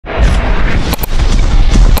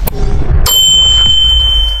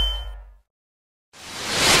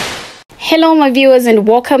Hello my viewers and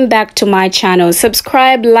welcome back to my channel.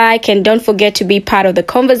 Subscribe, like, and don't forget to be part of the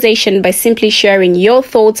conversation by simply sharing your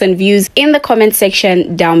thoughts and views in the comment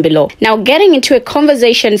section down below. Now, getting into a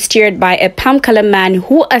conversation steered by a palm-color man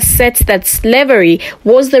who asserts that slavery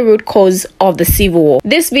was the root cause of the Civil War.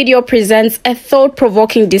 This video presents a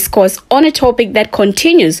thought-provoking discourse on a topic that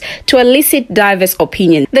continues to elicit diverse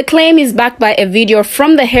opinions. The claim is backed by a video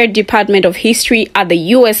from the Head Department of History at the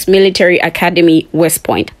U.S. Military Academy, West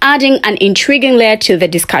Point, adding an intriguing layer to the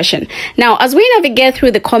discussion. Now, as we navigate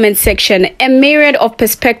through the comment section, a myriad of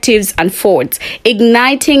perspectives unfolds,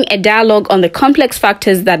 igniting a dialogue on the complex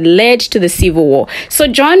factors that led to the Civil War. So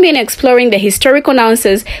join me in exploring the historical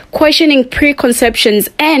nuances, questioning preconceptions,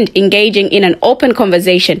 and engaging in an open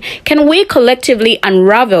conversation. Can we collectively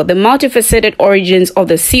unravel the multifaceted origins of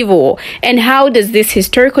the Civil War, and how does this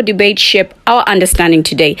historical debate shape our understanding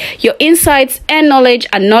today? Your insights and knowledge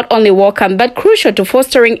are not only welcome but crucial to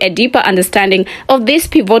fostering a deeper understanding of this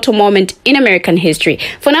pivotal moment in American history.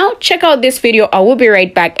 For now, check out this video. I will be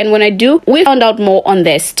right back, and when I do, we find out more on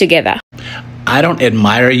this together. I don't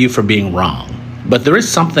admire you for being wrong, but there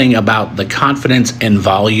is something about the confidence and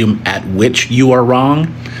volume at which you are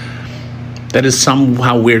wrong that is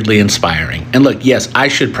somehow weirdly inspiring. And look, yes, I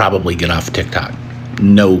should probably get off TikTok.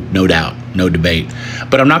 No doubt, no debate.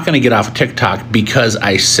 But I'm not going to get off TikTok because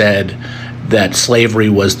I said that slavery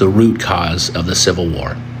was the root cause of the Civil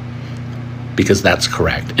War, because that's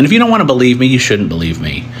correct. And if you don't want to believe me, you shouldn't believe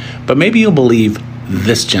me. But maybe you'll believe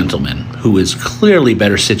this gentleman, who is clearly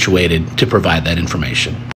better situated to provide that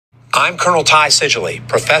information. I'm Colonel Ty Sigilly,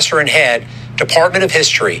 Professor and Head, Department of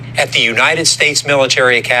History at the United States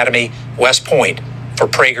Military Academy, West Point, for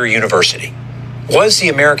Prager University. Was the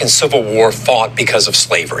American Civil War fought because of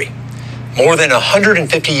slavery? More than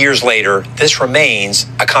 150 years later, this remains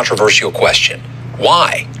a controversial question.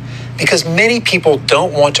 Why? Because many people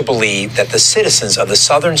don't want to believe that the citizens of the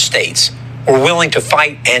southern states were willing to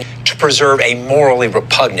fight and to preserve a morally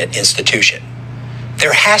repugnant institution.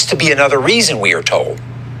 There has to be another reason, we are told.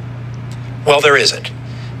 Well, there isn't.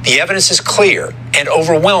 The evidence is clear and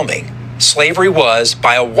overwhelming. Slavery was,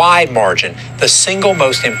 by a wide margin, the single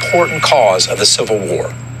most important cause of the Civil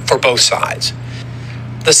War for both sides.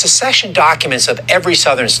 The secession documents of every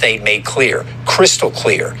southern state made clear, crystal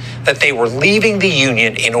clear, that they were leaving the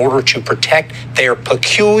Union in order to protect their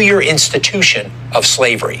peculiar institution of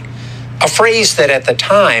slavery, a phrase that at the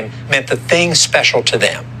time meant the thing special to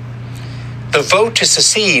them. The vote to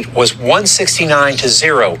secede was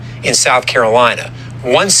 169-0 in South Carolina,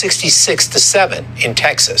 166-7 in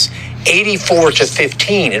Texas,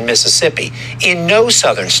 84-15 in Mississippi. In no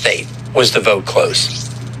southern state was the vote close.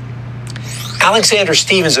 Alexander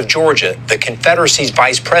Stephens of Georgia, the Confederacy's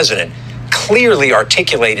vice president, clearly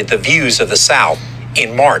articulated the views of the South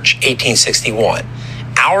in March 1861.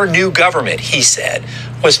 Our new government, he said,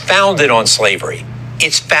 was founded on slavery.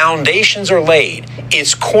 Its foundations are laid.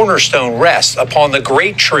 Its cornerstone rests upon the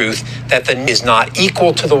great truth that the is not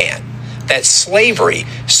equal to the man, that slavery,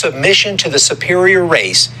 submission to the superior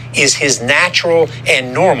race, is his natural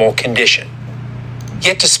and normal condition.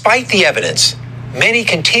 Yet despite the evidence, many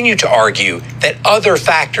continue to argue that other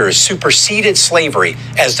factors superseded slavery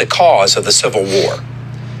as the cause of the Civil War.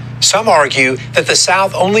 Some argue that the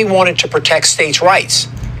South only wanted to protect states' rights.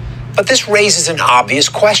 But this raises an obvious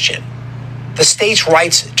question. The states'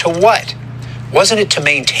 rights to what? Wasn't it to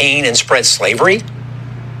maintain and spread slavery?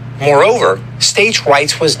 Moreover, states'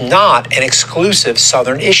 rights was not an exclusive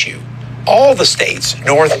Southern issue. All the states,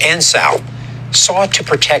 North and South, sought to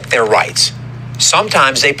protect their rights.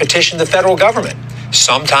 Sometimes they petitioned the federal government.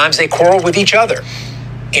 Sometimes they quarreled with each other.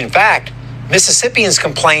 In fact, Mississippians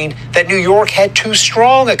complained that New York had too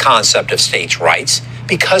strong a concept of states' rights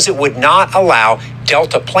because it would not allow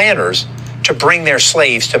Delta planters to bring their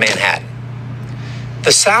slaves to Manhattan.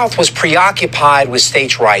 The South was preoccupied with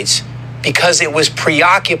states' rights because it was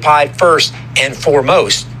preoccupied first and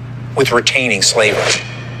foremost with retaining slavery.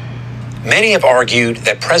 Many have argued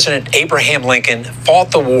that President Abraham Lincoln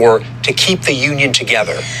fought the war to keep the Union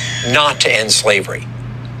together, not to end slavery.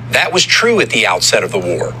 That was true at the outset of the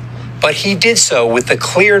war, but he did so with the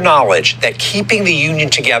clear knowledge that keeping the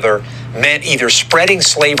Union together meant either spreading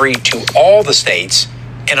slavery to all the states,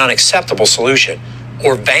 an unacceptable solution,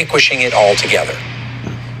 or vanquishing it altogether.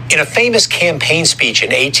 In a famous campaign speech in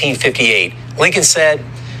 1858, Lincoln said,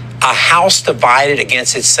 "A house divided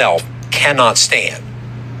against itself cannot stand."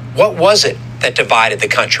 What was it that divided the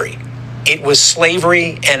country? It was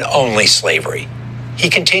slavery and only slavery. He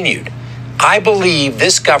continued, "I believe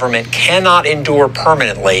this government cannot endure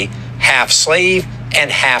permanently half slave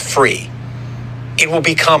and half free. It will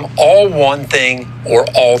become all one thing or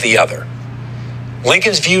all the other."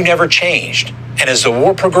 Lincoln's view never changed, and as the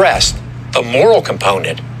war progressed, the moral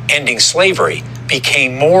component, ending slavery,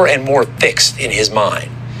 became more and more fixed in his mind.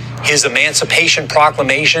 His Emancipation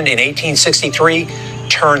Proclamation in 1863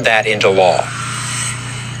 turned that into law.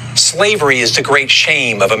 Slavery is the great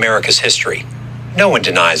shame of America's history. No one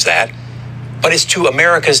denies that. But it's to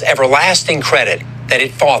America's everlasting credit that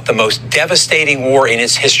it fought the most devastating war in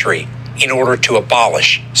its history in order to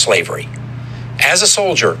abolish slavery. As a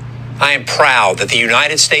soldier, I am proud that the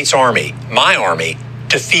United States Army, my army,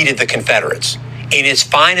 defeated the Confederates. In its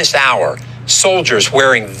finest hour, soldiers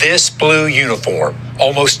wearing this blue uniform,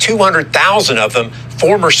 almost 200,000 of them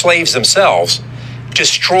former slaves themselves,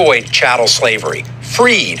 destroyed chattel slavery,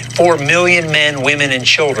 freed 4 million men, women, and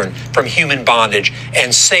children from human bondage,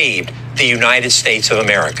 and saved the United States of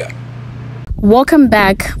America. Welcome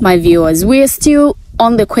back, my viewers. We are still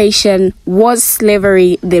on the question, was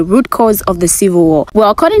slavery the root cause of the Civil War? Well,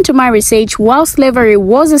 according to my research, while slavery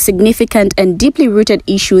was a significant and deeply rooted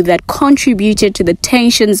issue that contributed to the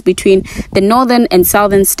tensions between the northern and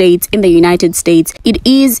southern states in the United States, it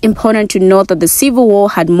is important to note that the Civil War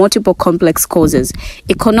had multiple complex causes.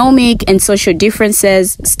 Economic and social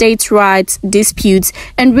differences, states' rights, disputes,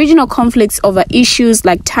 and regional conflicts over issues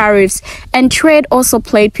like tariffs and trade also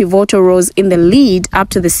played pivotal roles in the lead up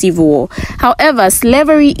to the Civil War. However,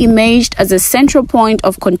 slavery emerged as a central point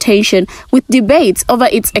of contention, with debates over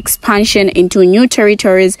its expansion into new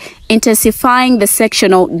territories intensifying the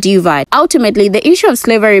sectional divide. Ultimately, the issue of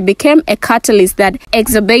slavery became a catalyst that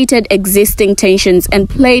exacerbated existing tensions and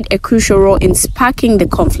played a crucial role in sparking the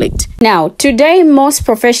conflict. Now, today, most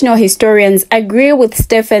professional historians agree with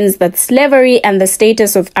Stephens that slavery and the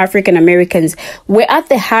status of African Americans were at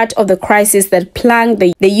the heart of the crisis that plunged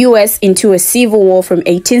the U.S. into a civil war from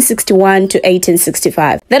 1861 to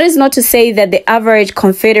 1865. That is not to say that the average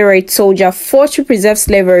Confederate soldier fought to preserve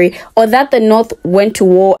slavery or that the North went to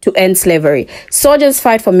war to end slavery. Soldiers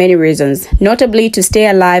fight for many reasons, notably to stay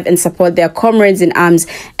alive and support their comrades in arms,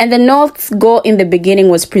 and the North's goal in the beginning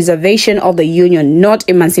was preservation of the Union, not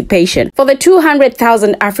emancipation. For the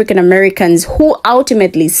 200,000 African Americans who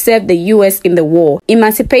ultimately served the U.S. in the war,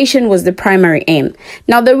 emancipation was the primary aim.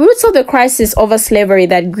 Now, the roots of the crisis over slavery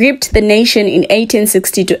that gripped the nation in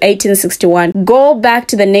 1860 to 1861 go back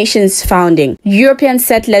to the nation's founding. European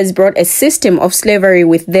settlers brought a system of slavery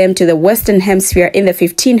with them to the Western Hemisphere in the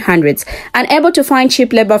 1500s. Unable to find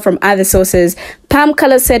cheap labor from other sources,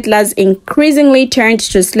 palm-colored settlers increasingly turned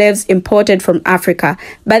to slaves imported from Africa.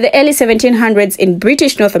 By the early 1700s in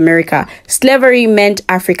British North America, slavery meant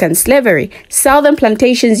African slavery. Southern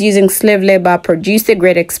plantations using slave labor produced the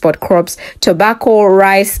great export crops, tobacco,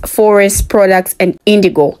 rice, forest products, and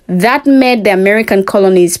indigo. That made the American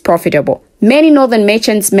colonies profitable. Many northern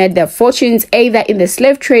merchants made their fortunes either in the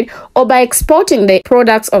slave trade or by exporting the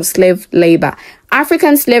products of slave labor.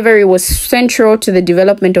 African slavery was central to the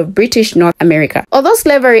development of British North America. Although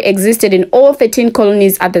slavery existed in all 13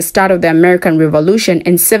 colonies at the start of the American Revolution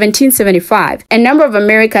in 1775, a number of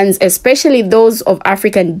Americans, especially those of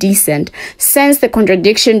African descent, sensed the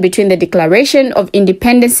contradiction between the Declaration of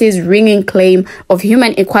Independence's ringing claim of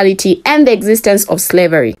human equality and the existence of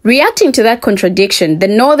slavery. Reacting to that contradiction, the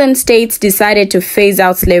northern states decided to phase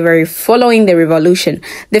out slavery following the Revolution.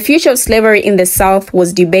 The future of slavery in the South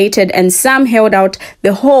was debated, and some held out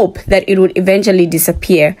the hope that it would eventually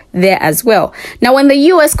disappear there as well. Now, when the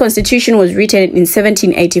U.S. Constitution was written in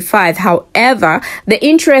 1785, however, the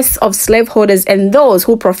interests of slaveholders and those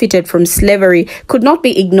who profited from slavery could not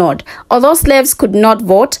be ignored. Although slaves could not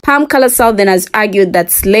vote, palm-colored Southerners argued that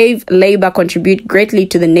slave labor contributed greatly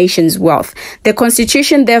to the nation's wealth. The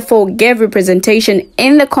Constitution therefore gave representation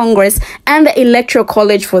in the Congress and the Electoral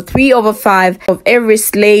College for 3/5 of every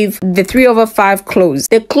slave. The 3/5 clause.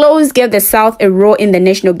 The clause gave the South a role in the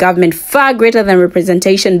national government far greater than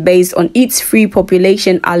representation based on its free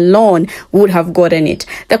population alone would have gotten it.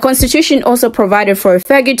 The Constitution also provided for a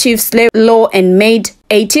fugitive slave law and made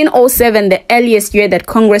 1807 the earliest year that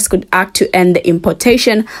Congress could act to end the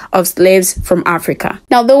importation of slaves from Africa.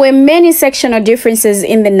 Now, there were many sectional differences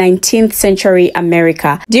in the 19th century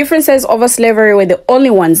America. Differences over slavery were the only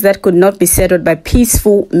ones that could not be settled by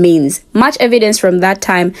peaceful means. Much evidence from that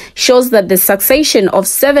time shows that the succession of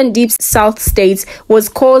 7 deep South states was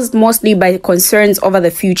caused mostly by concerns over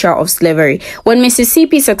the future of slavery. When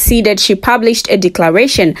Mississippi succeeded, she published a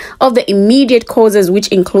declaration of the immediate causes which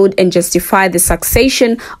include and justify the succession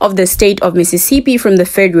secession of the state of Mississippi from the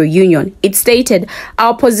federal union. It stated,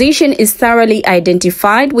 "Our position is thoroughly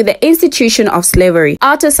identified with the institution of slavery.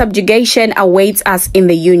 Utter subjugation awaits us in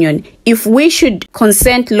the union. If we should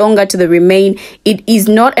consent longer to the remain, it is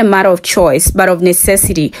not a matter of choice, but of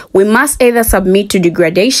necessity. We must either submit to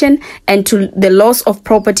degradation and to the loss of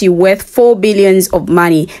property worth $4 billion of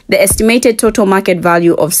money, the estimated total market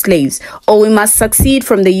value of slaves, or we must succeed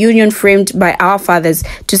from the union framed by our fathers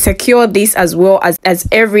to secure this as well as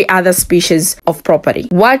every other species of property."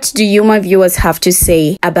 What do you, my viewers, have to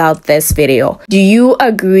say about this video? Do you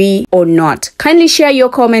agree or not? Kindly share your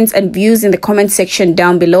comments and views in the comment section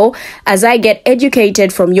down below, as I get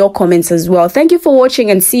educated from your comments as well. Thank you for watching,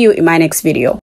 and see you in my next video.